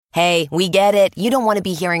Hey, we get it. You don't want to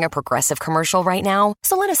be hearing a Progressive commercial right now,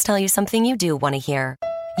 so let us tell you something you do want to hear.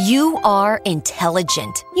 You are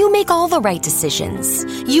intelligent. You make all the right decisions.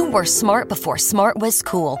 You were smart before smart was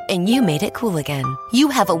cool, and you made it cool again. You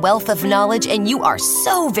have a wealth of knowledge, and you are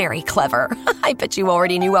so very clever. I bet you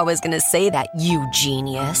already knew I was going to say that, you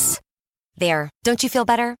genius. There, don't you feel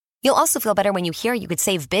better? You'll also feel better when you hear you could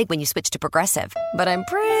save big when you switch to Progressive. But I'm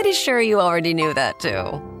pretty sure you already knew that,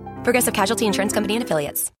 too. Progressive Casualty Insurance Company and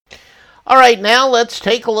Affiliates. All right, now let's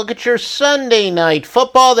take a look at your Sunday night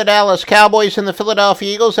football. The Dallas Cowboys and the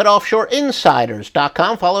Philadelphia Eagles at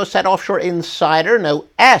OffshoreInsiders.com. Follow us at Offshore Insider, no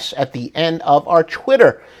S at the end of our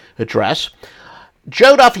Twitter address.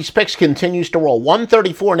 Joe Duffy's picks continues to roll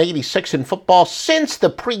 134-86 in football since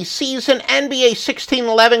the preseason. NBA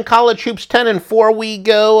 16-11, college hoops 10-4. We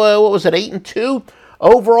go, 8-2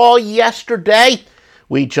 overall yesterday.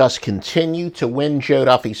 We just continue to win Joe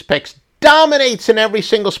Duffy's picks. Dominates in every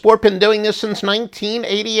single sport. Been doing this since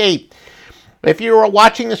 1988. If you're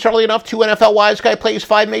watching this early enough, 2 NFL Wise Guy plays,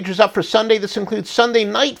 5 majors up for Sunday. This includes Sunday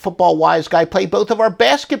night football Wise Guy play. Both of our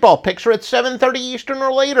basketball picks are at 7:30 Eastern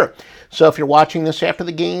or later. So if you're watching this after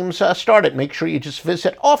the games started, make sure you just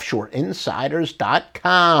visit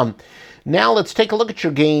OffshoreInsiders.com. Now let's take a look at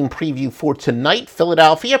your game preview for tonight.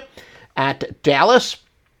 Philadelphia at Dallas.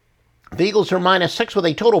 The Eagles are -6 with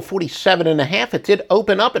a total 47.5. It did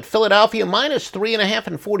open up at Philadelphia -3.5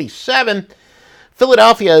 and 47.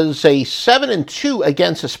 Philadelphia is a 7-2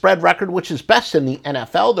 against the spread record, which is best in the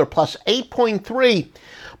NFL. They're plus 8.3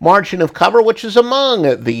 margin of cover, which is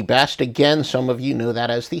among the best. Again, some of you know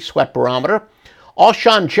that as the sweat barometer.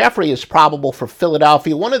 Alshon Jeffrey is probable for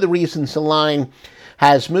Philadelphia. One of the reasons the line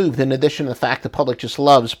has moved, in addition to the fact the public just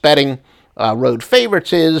loves betting road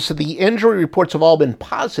favorites, is the injury reports have all been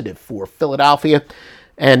positive for Philadelphia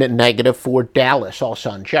and negative for Dallas.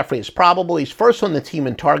 Alshon Jeffrey is probable. He's first on the team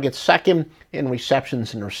in targets, second in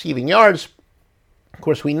receptions and receiving yards. Of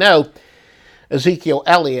course, we know Ezekiel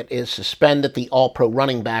Elliott is suspended, the all-pro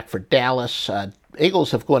running back for Dallas. Eagles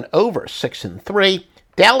have gone over 6-3.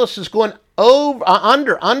 Dallas is going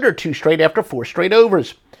under 2 straight after 4 straight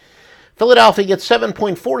overs. Philadelphia gets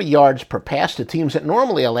 7.4 yards per pass to teams that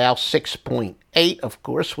normally allow 6.8, of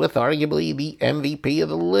course, with arguably the MVP of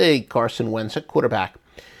the league, Carson Wentz at quarterback.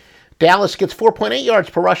 Dallas gets 4.8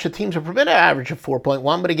 yards per rush to teams that permit an average of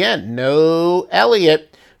 4.1, but again, no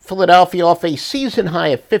Elliott. Philadelphia off a season high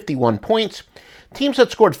of 51 points. Teams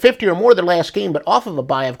that scored 50 or more their last game, but off of a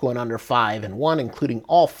bye, have gone under 5-1, including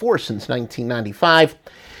all 4 since 1995.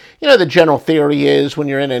 You know, the general theory is when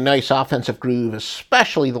you're in a nice offensive groove,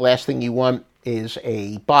 especially, the last thing you want is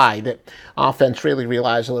a bye. That offense really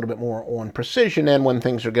relies a little bit more on precision, and when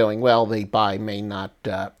things are going well, the bye may not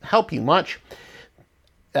help you much.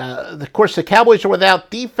 Of course, the Cowboys are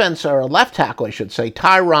without defense, or left tackle, I should say,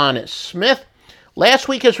 Tyron Smith. Last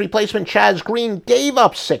week, his replacement, Chaz Green, gave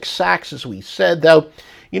up 6 sacks, as we said, though.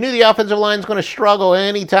 You knew the offensive line is going to struggle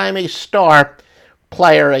anytime a star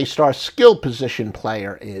skilled position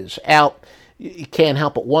player is out. You can't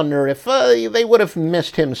help but wonder if they would have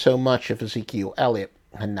missed him so much if Ezekiel Elliott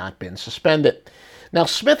had not been suspended. Now,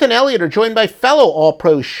 Smith and Elliott are joined by fellow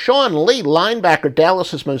All-Pro Sean Lee, linebacker,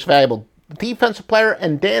 Dallas's most valuable defensive player,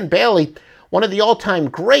 and Dan Bailey, one of the all-time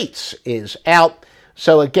greats, is out.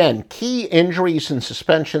 So again, key injuries and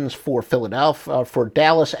suspensions for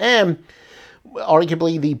Dallas, and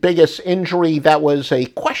arguably the biggest injury that was a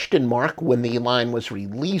question mark when the line was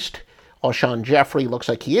released. Alshon Jeffrey looks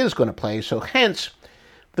like he is going to play, so hence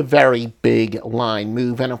the very big line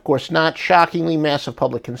move. And of course, not shockingly, massive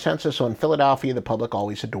public consensus on Philadelphia. The public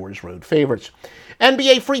always adores road favorites.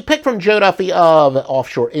 NBA free pick from Joe Duffy of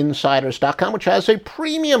OffshoreInsiders.com, which has a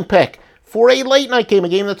premium pick for a late night game, a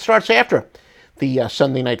game that starts after the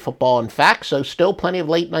Sunday night football, in fact. So still plenty of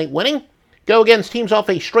late night winning. Go against teams off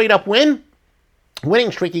a straight up winning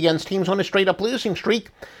streak against teams on a straight-up losing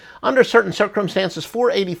streak. Under certain circumstances,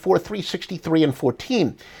 484, 363, and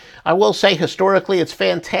 14. I will say, historically, it's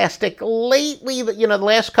fantastic. Lately, the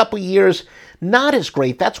last couple years, not as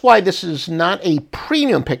great. That's why this is not a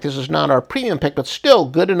premium pick. This is not our premium pick, but still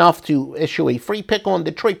good enough to issue a free pick on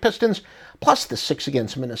Detroit Pistons, plus the 6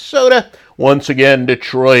 against Minnesota. Once again,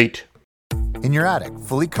 Detroit. In your attic,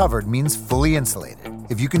 fully covered means fully insulated.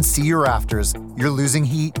 If you can see your rafters, you're losing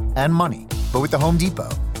heat and money. But with the Home Depot,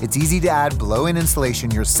 it's easy to add blow-in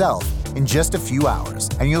insulation yourself in just a few hours,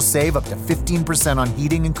 and you'll save up to 15% on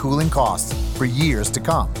heating and cooling costs for years to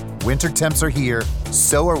come. Winter temps are here,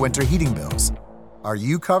 so are winter heating bills. Are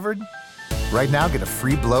you covered? Right now, get a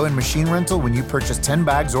free blow-in machine rental when you purchase 10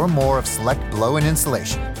 bags or more of select blow-in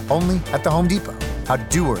insulation, only at the Home Depot. How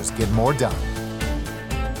doers get more done.